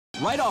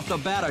Right off the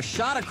bat, a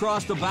shot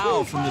across the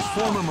bow from this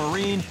former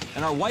Marine,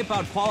 and our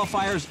Wipeout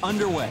qualifiers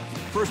underway.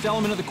 First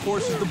element of the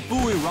course is the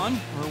buoy run.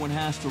 Irwin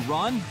has to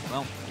run,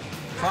 well,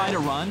 try to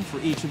run for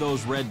each of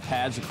those red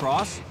pads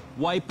across.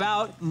 Wipe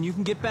out, and you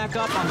can get back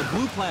up on the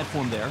blue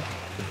platform there.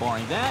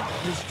 Barring that,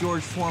 this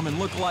George Foreman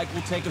lookalike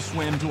will take a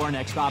swim to our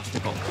next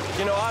obstacle.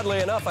 You know, oddly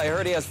enough, I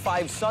heard he has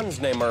 5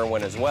 sons named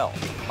Irwin as well.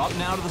 Up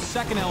now to the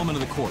second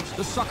element of the course,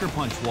 the sucker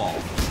punch wall.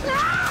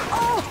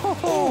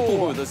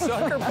 Oh, the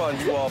sucker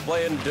punch wall,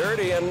 playing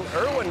dirty, and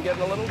Irwin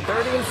getting a little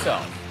dirty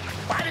himself.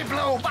 Body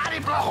blow, body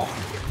blow.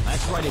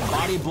 That's right, a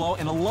body blow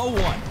and a low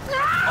one.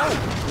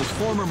 Oh, this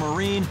former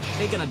Marine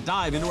taking a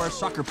dive into our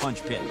sucker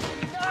punch pit.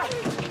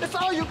 That's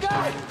all you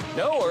got?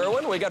 No,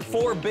 Irwin, we got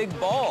 4 big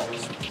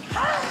balls.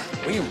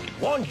 We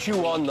want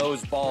you on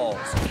those balls.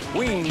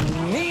 We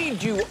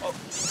need you.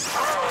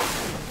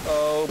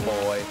 Oh,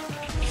 boy.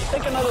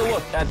 Take another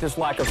look at this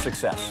lack of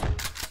success.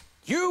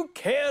 You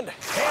can't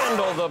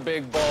handle the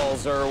big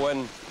balls,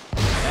 Irwin.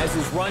 As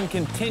his run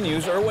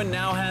continues, Irwin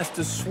now has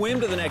to swim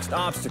to the next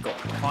obstacle.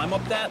 Climb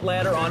up that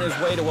ladder on his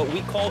way to what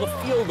we call the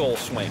field goal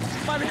swing.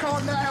 Somebody call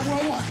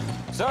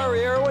 911.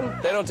 Sorry, Irwin.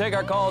 They don't take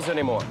our calls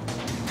anymore.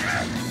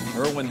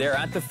 Irwin there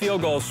at the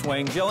field goal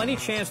swing. Jill, any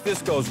chance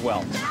this goes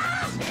well?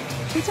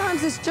 2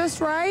 times is just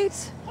right.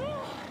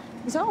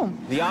 He's home.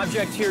 The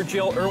object here,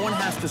 Jill, Irwin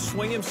has to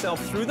swing himself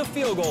through the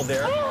field goal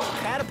there,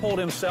 catapult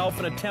himself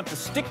and attempt to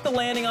stick the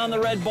landing on the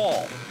red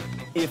ball.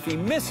 If he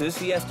misses,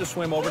 he has to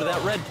swim over to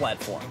that red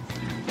platform.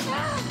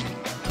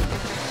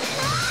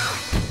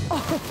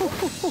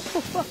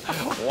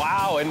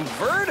 Wow,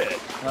 inverted.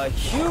 A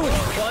huge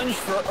plunge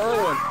for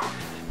Irwin.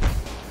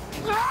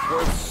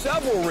 Worth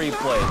several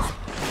replays.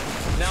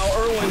 Now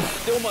Irwin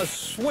still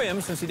must swim,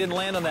 since he didn't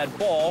land on that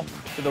ball,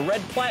 to the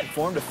red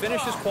platform to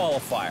finish his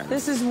qualifier.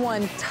 This is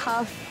one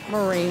tough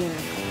Marine.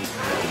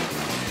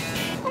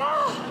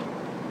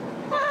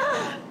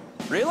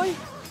 Really?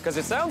 Because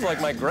it sounds like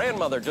my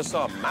grandmother just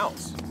saw a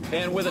mouse.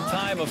 And with a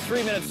time of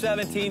 3 minutes,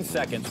 17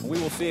 seconds, we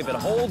will see if it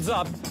holds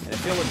up and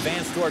if he'll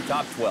advance to our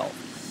top 12.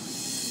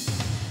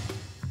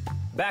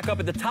 Back up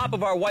at the top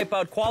of our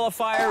Wipeout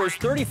qualifier is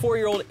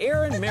 34-year-old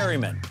Erin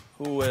Merriman,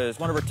 who is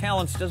one of her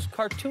talents, does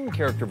cartoon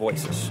character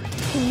voices.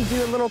 Can you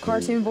do a little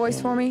cartoon voice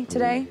for me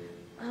today?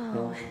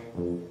 Oh.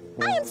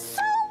 I am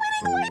so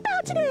winning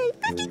Wipeout today!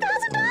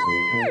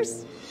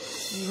 $50,000!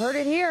 You heard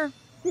it here.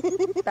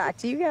 Back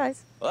to you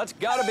guys. Well, that's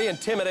got to be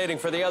intimidating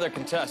for the other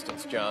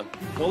contestants, John.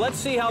 Well, let's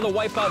see how the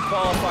Wipeout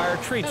qualifier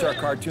treats our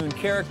cartoon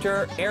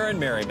character, Erin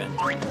Merriman.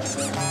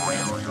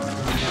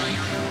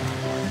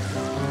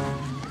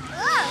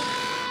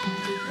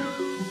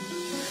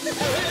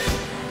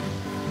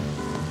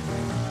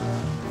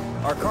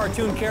 Our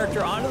cartoon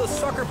character onto the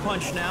sucker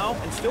punch now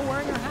and still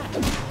wearing her hat.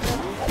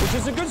 Which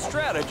is a good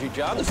strategy,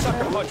 John. The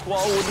sucker punch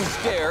wall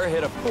wouldn't dare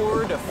hit a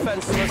poor,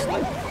 defenseless...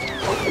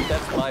 Oh,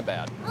 that's my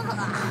bad.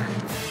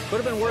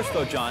 Could have been worse,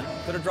 though, John.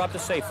 Could have dropped a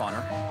safe on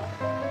her.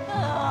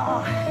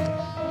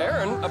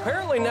 Erin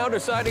apparently now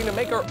deciding to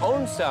make her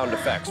own sound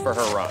effects for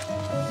her run.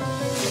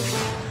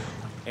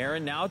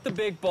 Erin now at the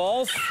big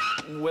balls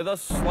with a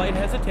slight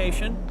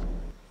hesitation.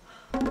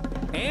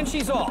 And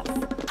she's off.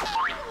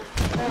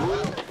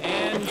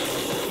 And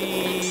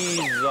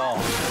she's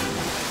off.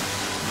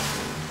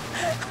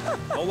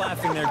 No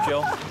laughing there,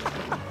 Jill.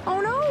 Oh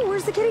no,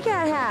 where's the kitty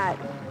cat hat?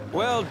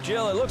 Well,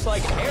 Jill, it looks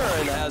like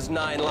Erin has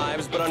 9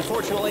 lives, but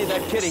unfortunately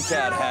that kitty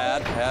cat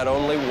had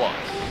only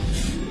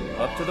 1.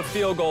 Up to the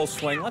field goal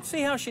swing. Let's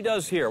see how she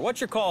does here.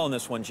 What's your call on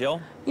this one, Jill?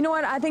 You know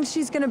what? I think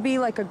she's going to be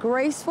like a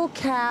graceful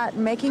cat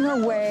making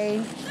her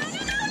way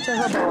to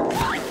her ball.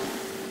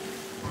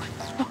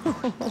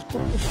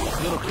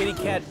 Little kitty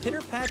cat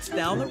pitter-pats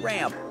down the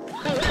ramp.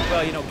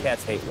 Well, you know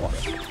cats hate water.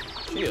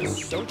 She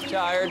is so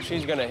tired,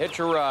 she's gonna hitch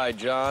a ride,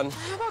 John.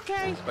 I'm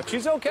okay. But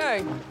she's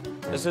okay.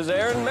 This is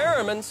Erin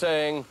Merriman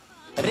saying...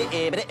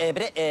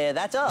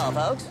 That's all,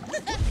 folks.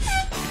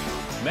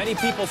 Many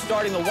people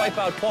starting the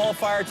Wipeout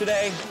qualifier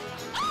today,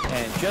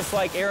 and just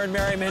like Erin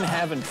Merriman,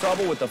 having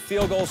trouble with the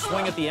field goal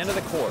swing at the end of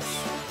the course.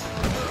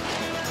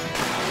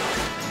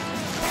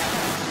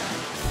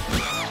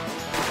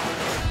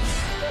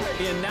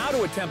 In now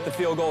to attempt the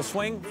field goal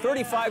swing,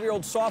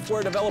 35-year-old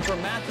software developer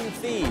Matthew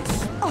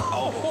Thies.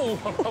 Oh,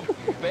 what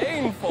a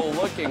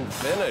painful-looking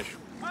finish.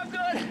 I'm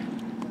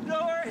good.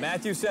 Don't worry.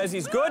 Matthew says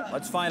he's good.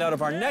 Let's find out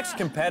if our next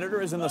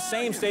competitor is in the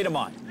same state of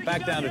mind.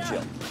 Back down to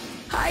Jill.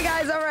 Hi,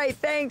 guys. All right,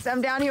 thanks.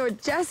 I'm down here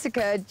with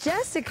Jessica.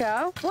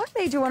 Jessica, what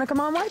made you want to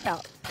come on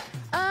Wipeout?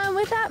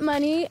 With that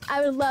money,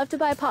 I would love to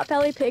buy a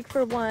Potbelly pig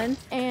for 1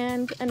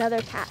 and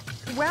another cat.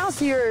 Wow,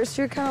 so you're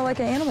kind of like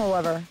an animal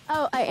lover.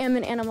 Oh, I am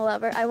an animal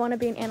lover. I want to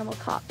be an animal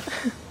cop.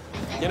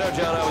 You know,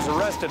 John, I was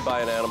arrested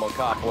by an animal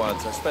cop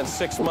once. I spent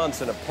 6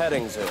 months in a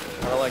petting zoo.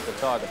 I don't like to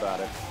talk about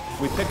it.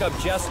 We pick up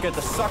Jessica at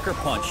the sucker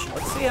punch.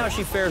 Let's see how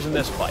she fares in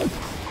this fight.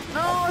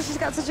 Oh, she's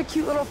got such a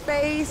cute little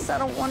face. I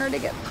don't want her to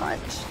get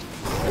punched.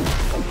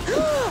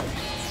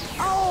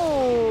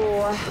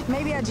 Oh,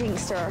 maybe I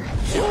jinxed her.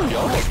 You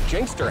almost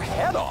jinxed her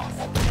head off.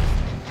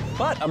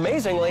 But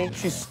amazingly,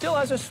 she still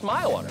has a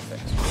smile on her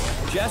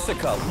face.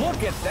 Jessica,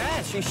 look at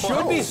that. She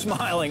should be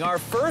smiling. Our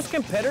first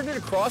competitor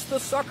to cross the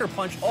sucker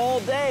punch all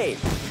day.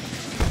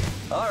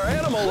 Our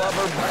animal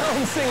lover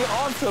bouncing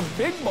off the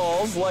big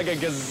balls like a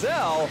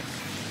gazelle,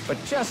 but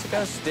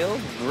Jessica's still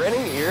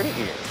grinning ear to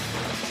ear.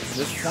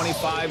 This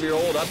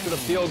 25-year-old up to the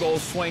field goal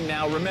swing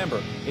now.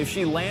 Remember, if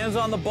she lands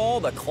on the ball,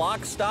 the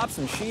clock stops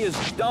and she is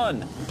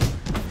done.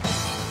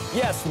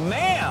 Yes,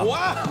 ma'am.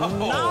 Wow.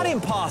 Not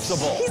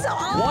impossible. He's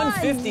on.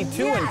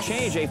 152 and Yes.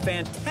 change, a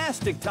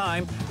fantastic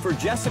time for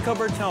Jessica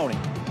Bertoni.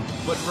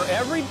 But for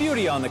every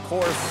beauty on the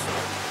course,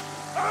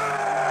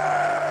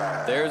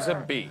 There's a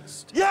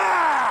beast.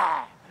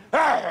 Yeah!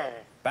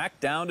 back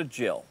down to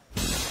Jill.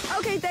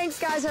 Okay, thanks,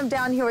 guys. I'm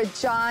down here with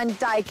John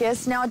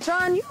Dykes. Now,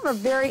 John, you have a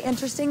very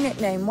interesting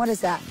nickname. What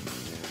is that?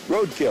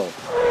 Roadkill.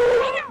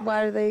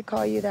 Why do they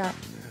call you that?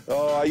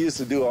 Oh, I used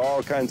to do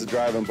all kinds of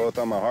driving, both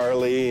on my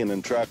Harley and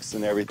in trucks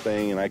and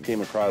everything, and I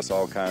came across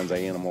all kinds of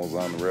animals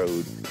on the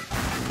road.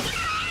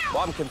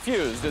 Well, I'm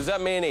confused. Does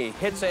that mean he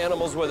hits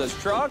animals with his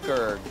truck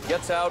or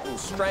gets out and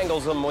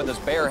strangles them with his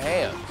bare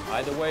hands?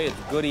 Either way, it's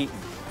good eating.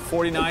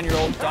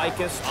 49-year-old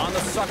Dykes on the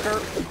sucker.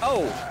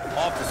 Oh,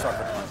 off the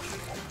sucker punch.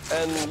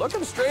 And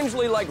looking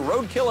strangely like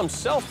Roadkill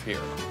himself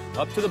here.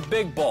 Up to the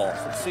big balls.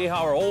 Let's see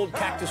how our old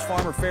cactus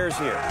farmer fares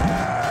here.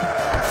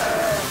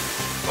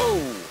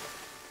 Oh!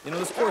 You know,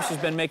 this course has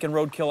been making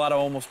roadkill out of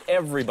almost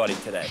everybody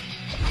today.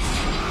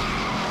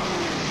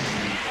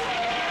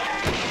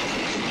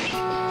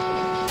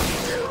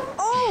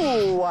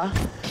 Oh!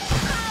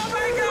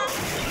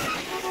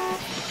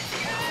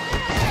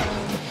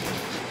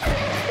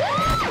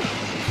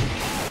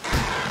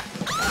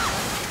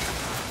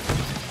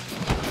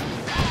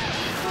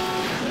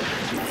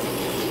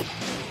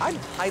 I'd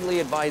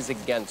highly advise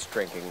against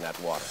drinking that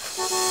water.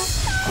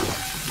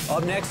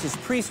 Up next is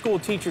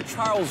preschool teacher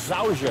Charles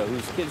Zauja,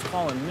 whose kids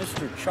call him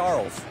Mr.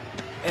 Charles.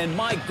 And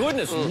my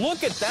goodness,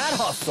 look at that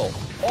hustle.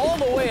 All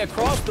the way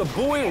across the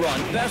buoy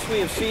run, best we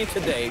have seen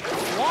today,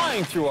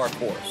 flying through our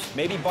course.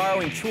 Maybe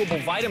borrowing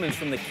chewable vitamins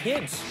from the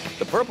kids.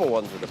 The purple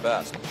ones are the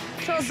best.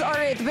 Charles is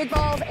already at the big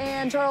balls,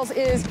 and Charles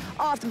is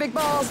off the big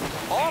balls.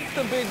 Off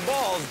the big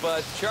balls,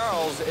 but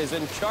Charles is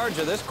in charge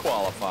of this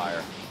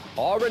qualifier.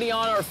 Already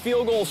on our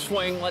field goal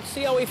swing. Let's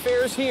see how he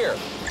fares here.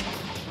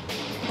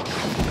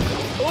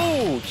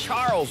 Ooh,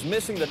 Charles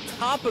missing the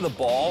top of the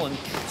ball, and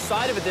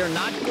side of it there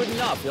not good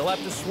enough. He'll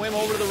have to swim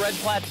over to the red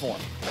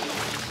platform.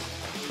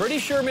 Pretty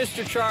sure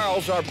Mr.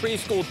 Charles, our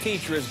preschool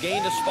teacher, has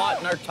gained a spot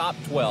in our top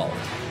 12.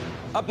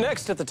 Up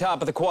next at the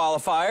top of the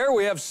qualifier,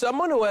 we have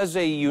someone who has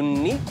a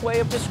unique way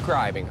of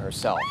describing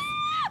herself.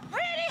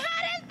 Pretty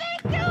hot and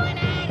thick doing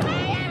it.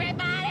 Hey,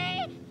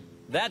 everybody.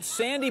 That's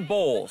Sandy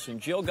Bowles, and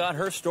Jill got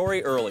her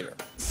story earlier.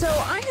 So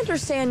I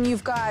understand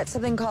you've got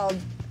something called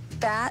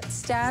fat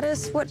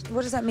status. What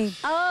does that mean?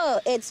 Oh,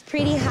 it's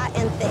pretty hot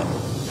and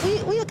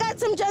thick. We've got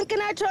some junk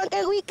in our trunk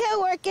and we can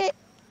work it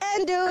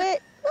and do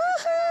it.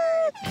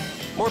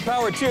 Woohoo! More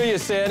power to you,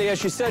 Sandy. As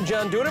she said,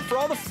 John, doing it for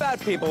all the fat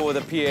people with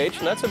a PH,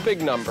 and that's a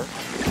big number.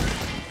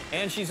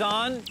 And she's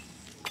on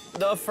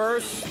the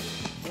first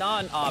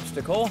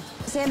non-obstacle.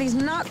 Sandy's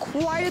not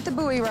quite at the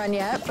buoy run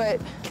yet,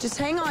 but just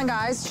hang on,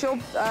 guys.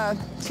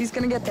 She's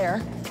gonna get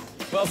there.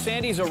 Well,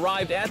 Sandy's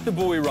arrived at the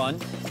buoy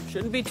run.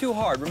 Shouldn't be too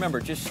hard.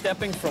 Remember, just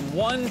stepping from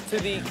one to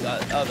the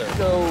other.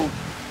 So,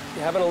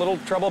 having a little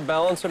trouble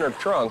balancing her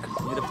trunk.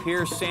 It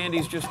appears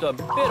Sandy's just a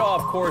bit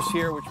off course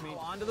here, which means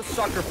on to the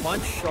sucker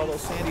punch, although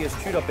Sandy has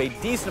chewed up a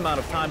decent amount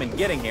of time in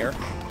getting here.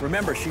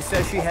 Remember, she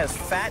says she has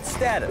fat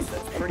status.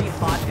 That's pretty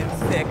hot and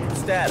thick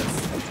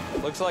status.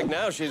 Looks like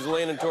now she's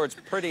leaning towards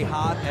pretty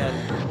hot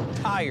and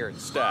tired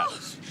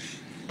status.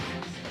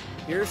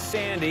 Here's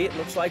Sandy. It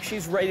looks like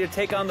she's ready to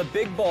take on the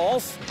big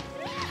balls.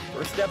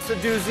 First step's a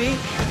doozy.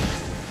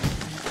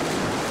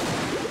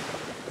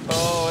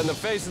 Oh, in the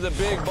face of the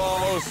big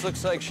balls,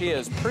 looks like she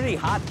is pretty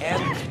hot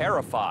and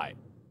terrified.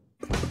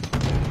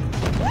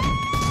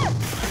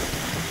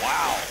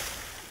 Wow.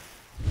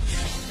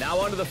 Now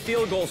onto the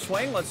field goal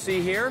swing. Let's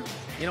see here.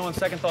 You know, on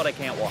second thought, I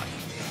can't watch.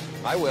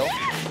 I will.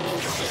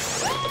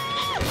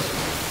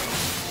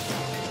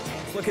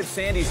 Let's look at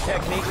Sandy's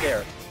technique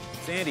there.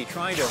 Sandy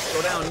trying to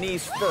go down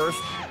knees first.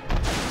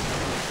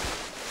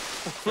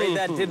 Afraid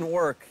that didn't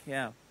work,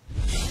 yeah.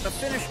 To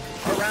finish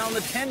around the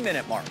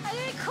 10-minute mark. I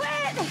didn't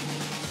quit.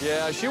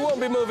 Yeah, she won't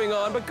be moving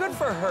on, but good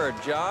for her,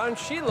 John.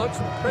 She looks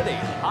pretty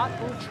hot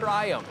and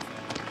triumph.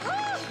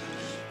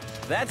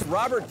 That's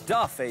Robert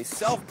Duff, a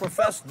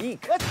self-professed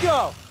geek. Let's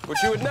go.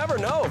 Which you would never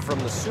know from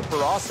the super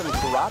awesome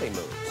karate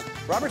moves.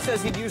 Robert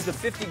says he'd use the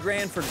 50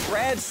 grand for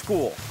grad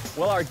school.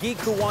 Well, our geek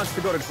who wants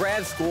to go to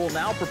grad school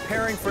now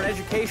preparing for an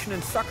education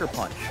in sucker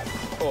punch.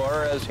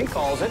 Or, as he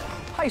calls it,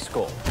 high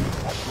school.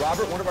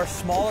 Robert, one of our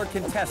smaller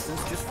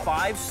contestants, just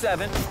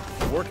 5'7",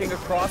 working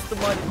across the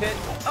mud pit.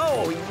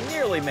 Oh, he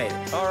nearly made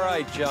it. All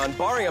right, John,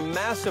 barring a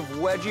massive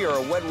wedgie or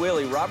a wet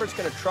wheelie, Robert's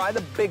going to try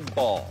the big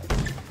ball.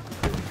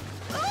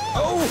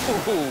 Oh!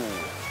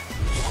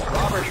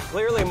 Robert's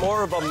clearly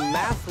more of a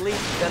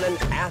mathlete than an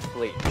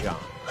athlete, John.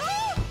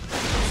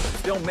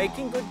 Still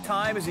making good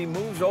time as he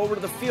moves over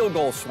to the field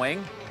goal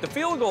swing. The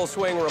field goal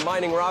swing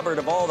reminding Robert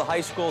of all the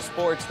high school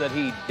sports that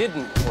he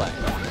didn't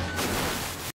play.